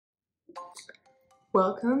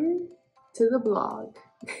Welcome to the blog.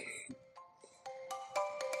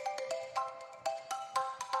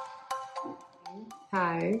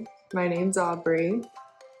 Hi, my name's Aubrey,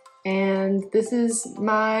 and this is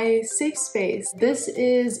my safe space. This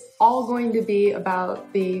is all going to be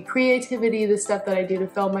about the creativity, the stuff that I do to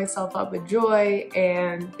fill myself up with joy,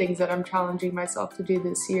 and things that I'm challenging myself to do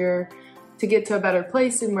this year to get to a better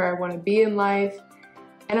place and where I want to be in life.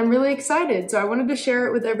 And I'm really excited, so I wanted to share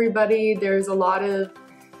it with everybody. There's a lot of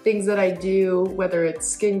things that I do, whether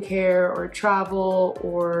it's skincare or travel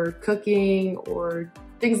or cooking or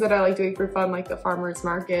things that I like doing for fun, like the farmer's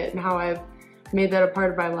market, and how I've made that a part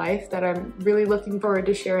of my life that I'm really looking forward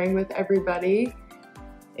to sharing with everybody,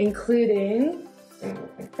 including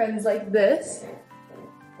friends like this.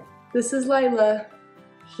 This is Layla.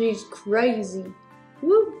 She's crazy.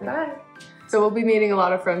 Woo, bye. So we'll be meeting a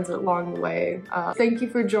lot of friends along the way. Thank you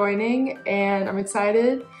for joining, and I'm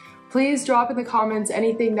excited. Please drop in the comments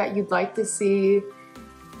anything that you'd like to see,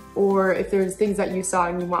 or if there's things that you saw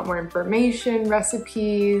and you want more information,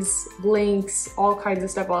 recipes, links, all kinds of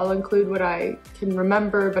stuff. I'll include what I can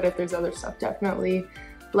remember, but if there's other stuff, definitely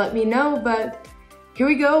let me know. But here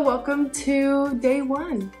we go. Welcome to day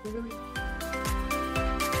one.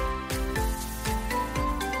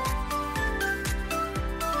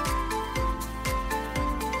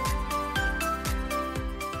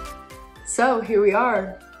 So here we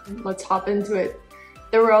are. Let's hop into it.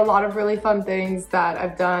 There were a lot of really fun things that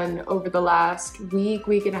I've done over the last week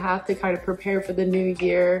and a half to kind of prepare for the new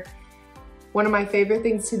year. One of my favorite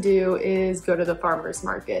things to do is go to the farmer's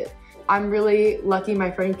market. I'm really lucky my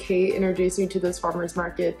friend Kate introduced me to this farmer's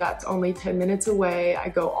market that's only 10 minutes away. I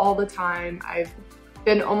go all the time. I've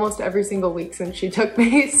been almost every single week since she took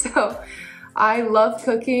me. So I love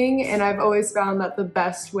cooking, and I've always found that the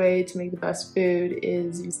best way to make the best food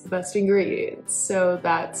is use the best ingredients. So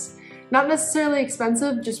that's not necessarily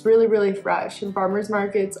expensive, just really, really fresh. And farmers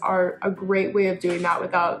markets are a great way of doing that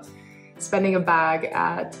without spending a bag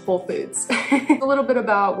at Whole Foods. A little bit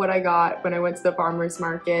about what I got when I went to the farmers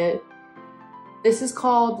market. This is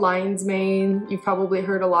called lion's mane. You've probably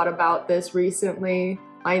heard a lot about this recently.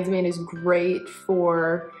 Lion's mane is great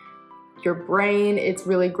for your brain. It's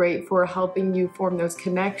really great for helping you form those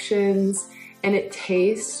connections, and it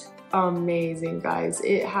tastes amazing, guys.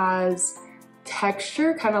 It has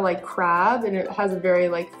texture kind of like crab, and it has a very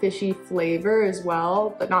like fishy flavor as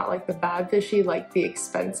well, but not like the bad fishy, like the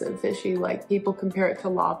expensive fishy. Like people compare it to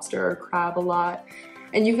lobster or crab a lot,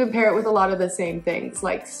 and you compare it with a lot of the same things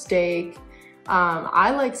like steak.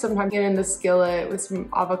 I like sometimes get in the skillet with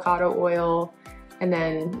some avocado oil and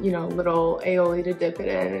then, you know, little aioli to dip it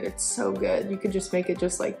in, and it's so good. You could just make it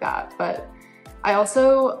just like that. But I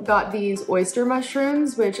also got these oyster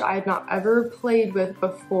mushrooms, which I had not ever played with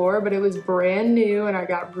before, but it was brand new and I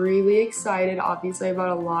got really excited. Obviously, I bought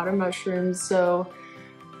a lot of mushrooms. So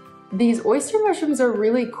these oyster mushrooms are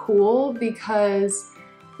really cool because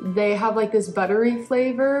they have like this buttery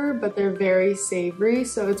flavor, but they're very savory.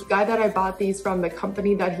 So it's the guy that I bought these from, the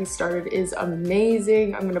company that he started is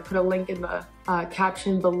amazing. I'm gonna put a link in the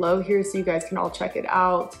caption below here so you guys can all check it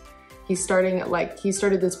out. He started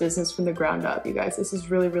this business from the ground up, you guys. This is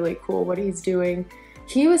really, really cool what he's doing.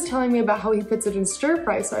 He was telling me about how he puts it in stir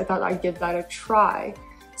fry, so I thought I'd give that a try.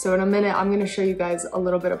 So in a minute, I'm gonna show you guys a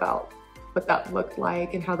little bit about what that looked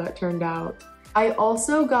like and how that turned out. I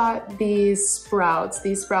also got these sprouts.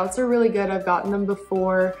 These sprouts are really good. I've gotten them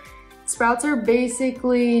before. Sprouts are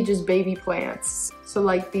basically just baby plants. So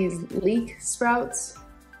like these leek sprouts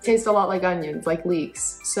taste a lot like onions, like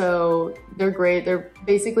leeks. So they're great. They're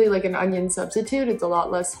basically like an onion substitute. It's a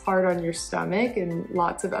lot less hard on your stomach and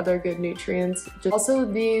lots of other good nutrients. Also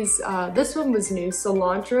these, this one was new,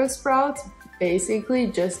 cilantro sprouts. Basically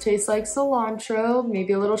just taste like cilantro,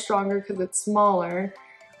 maybe a little stronger because it's smaller.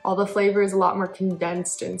 All the flavor is a lot more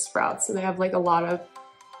condensed in sprouts, so they have like a lot of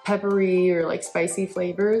peppery or like spicy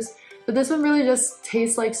flavors. But this one really just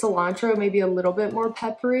tastes like cilantro, maybe a little bit more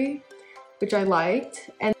peppery, which I liked.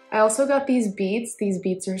 And I also got these beets. These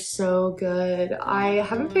beets are so good. I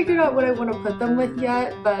haven't figured out what I want to put them with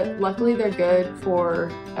yet, but luckily they're good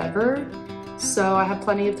forever. So I have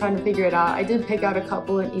plenty of time to figure it out. I did pick out a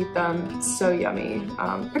couple and eat them. It's so yummy.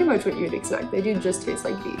 Pretty much what you'd expect. They do just taste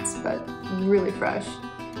like beets, but really fresh.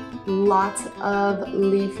 Lots of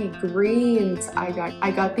leafy greens.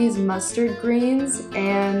 I got these mustard greens,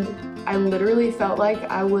 and I literally felt like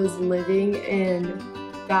I was living in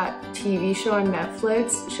that TV show on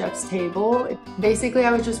Netflix, Chef's Table. Basically,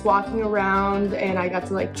 I was just walking around and I got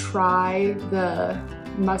to like try the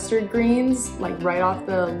mustard greens, like right off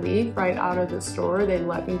the leaf, right out of the store. They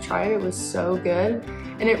let me try it. It was so good.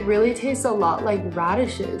 And it really tastes a lot like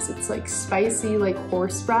radishes. It's like spicy, like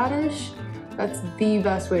horseradish. That's the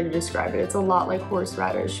best way to describe it. It's a lot like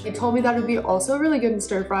horseradish. They told me that it would be also really good in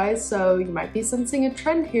stir fries, so you might be sensing a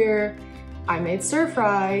trend here. I made stir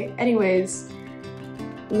fry. Anyways,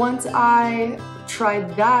 once I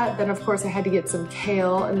tried that, then of course I had to get some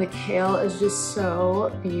kale, and the kale is just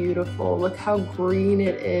so beautiful. Look how green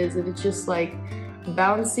it is, and it's just like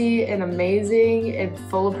bouncy and amazing and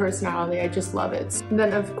full of personality. I just love it. And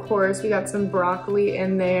then of course we got some broccoli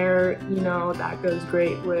in there. You know, that goes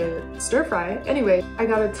great with stir fry. Anyway, I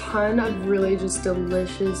got a ton of really just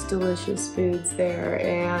delicious foods there,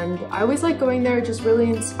 and I always like going there. It just really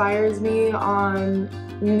inspires me on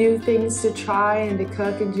new things to try and to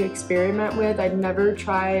cook and to experiment with. I'd never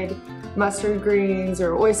tried mustard greens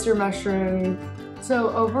or oyster mushroom. So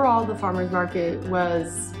overall, the farmer's market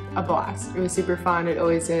was a blast. It was super fun. It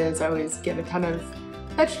always is. I always get a ton of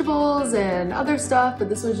vegetables and other stuff, but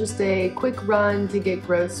this was just a quick run to get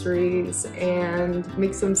groceries and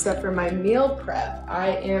make some stuff for my meal prep.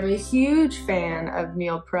 I am a huge fan of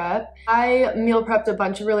meal prep. I meal prepped a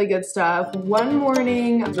bunch of really good stuff. One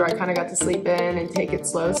morning where I kind of got to sleep in and take it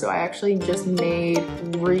slow, so I actually just made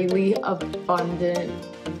really abundant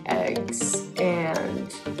eggs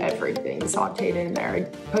and everything sauteed in there. I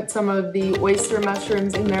put some of the oyster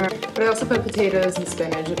mushrooms in there, but I also put potatoes and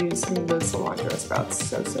spinach. I used some of those cilantro sprouts.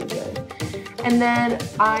 So good. And then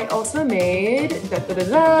I also made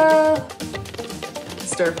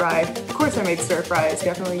stir fry. Of course I made stir fries.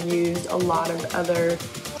 Definitely used a lot of other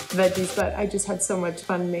veggies, but I just had so much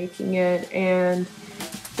fun making it, and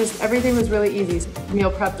just everything was really easy.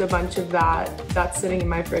 Meal prepped a bunch of that. That's sitting in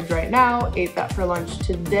my fridge right now. Ate that for lunch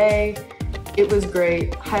today. It was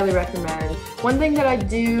great, highly recommend. One thing that I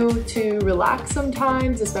do to relax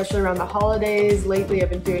sometimes, especially around the holidays, lately I've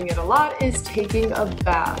been doing it a lot, is taking a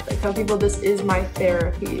bath. I tell people this is my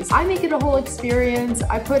therapy. I make it a whole experience.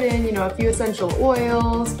 I put in, you know, a few essential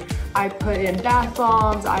oils, I put in bath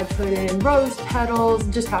bombs, I put in rose petals,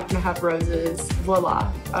 just happen to have roses,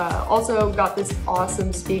 voila. Also got this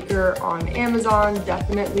awesome speaker on Amazon,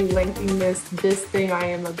 definitely linking this. This thing I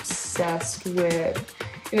am obsessed with.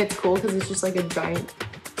 And it's cool because it's just like a giant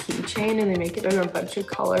keychain, and they make it in a bunch of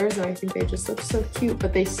colors, and I think they just look so cute,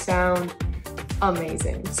 but they sound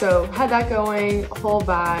amazing. So had that going, whole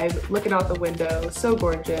vibe, looking out the window, so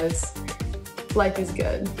gorgeous. Life is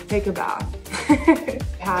good. Take a bath.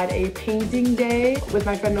 Had a painting day with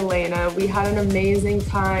my friend Elena. We had an amazing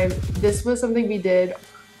time. This was something we did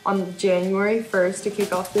on January 1st to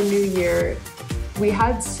kick off the new year. We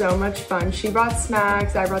had so much fun. She brought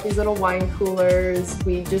snacks, I brought these little wine coolers.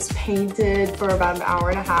 We just painted for about an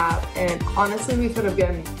hour and a half, and honestly we could have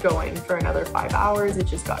been going for another 5 hours. It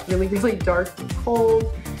just got really dark and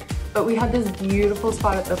cold, but we had this beautiful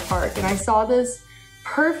spot at the park, and I saw this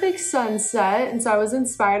perfect sunset, and so I was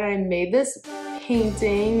inspired and I made this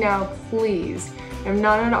painting. Now please, I'm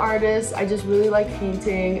not an artist, I just really like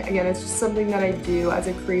painting. Again, it's just something that I do as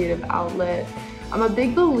a creative outlet. I'm a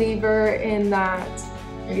big believer in that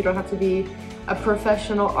you don't have to be a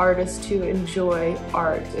professional artist to enjoy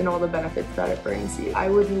art and all the benefits that it brings you. I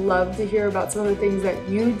would love to hear about some of the things that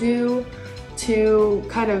you do to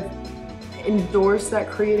kind of endorse that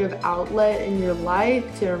creative outlet in your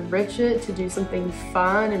life, to enrich it, to do something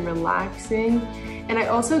fun and relaxing. And I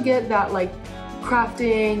also get that like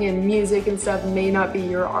crafting and music and stuff may not be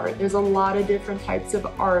your art. There's a lot of different types of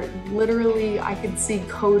art. Literally, I could see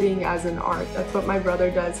coding as an art. That's what my brother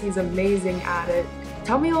does. He's amazing at it.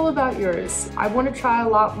 Tell me all about yours. I want to try a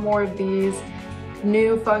lot more of these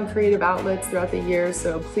new fun creative outlets throughout the year,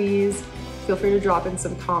 so please feel free to drop in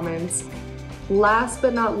some comments. Last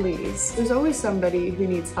but not least, there's always somebody who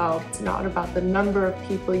needs help. It's not about the number of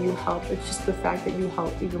people you help, it's just the fact that you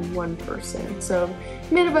help even one person. So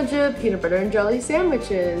I made a bunch of peanut butter and jelly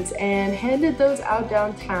sandwiches and handed those out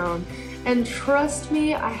downtown. And trust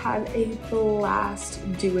me, I had a blast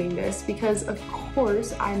doing this because of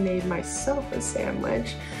course I made myself a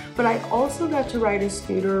sandwich, but I also got to ride a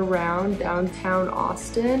scooter around downtown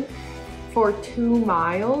Austin for 2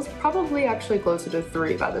 miles, probably actually closer to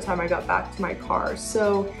 3 by the time I got back to my car.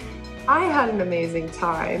 So I had an amazing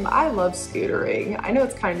time. I love scootering. I know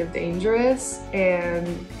it's kind of dangerous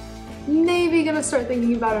and maybe gonna start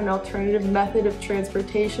thinking about an alternative method of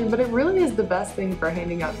transportation, but it really is the best thing for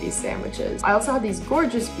handing out these sandwiches. I also had these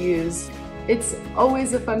gorgeous views. It's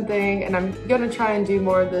always a fun thing, and I'm gonna try and do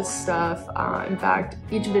more of this stuff. In fact,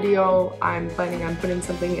 each video I'm planning on putting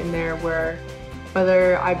something in there where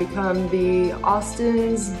Whether I become the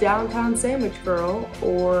Austin's downtown sandwich girl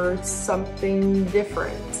or something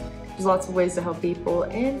different. There's lots of ways to help people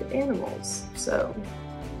and animals, so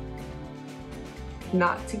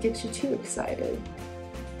not to get you too excited,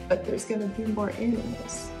 but there's gonna be more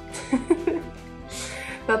animals.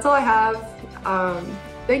 That's all I have.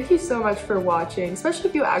 Thank you so much for watching, especially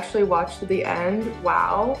if you actually watched to the end.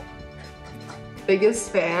 Wow,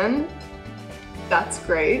 biggest fan. That's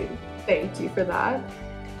great. Thank you for that.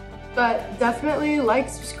 But definitely like,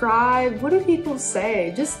 subscribe. What do people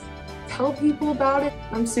say? Just tell people about it.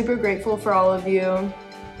 I'm super grateful for all of you,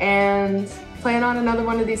 and plan on another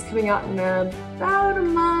one of these coming out in about a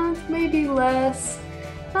month, maybe less.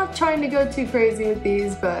 Not trying to go too crazy with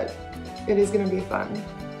these, but it is gonna be fun.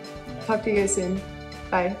 Talk to you guys soon.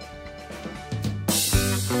 Bye.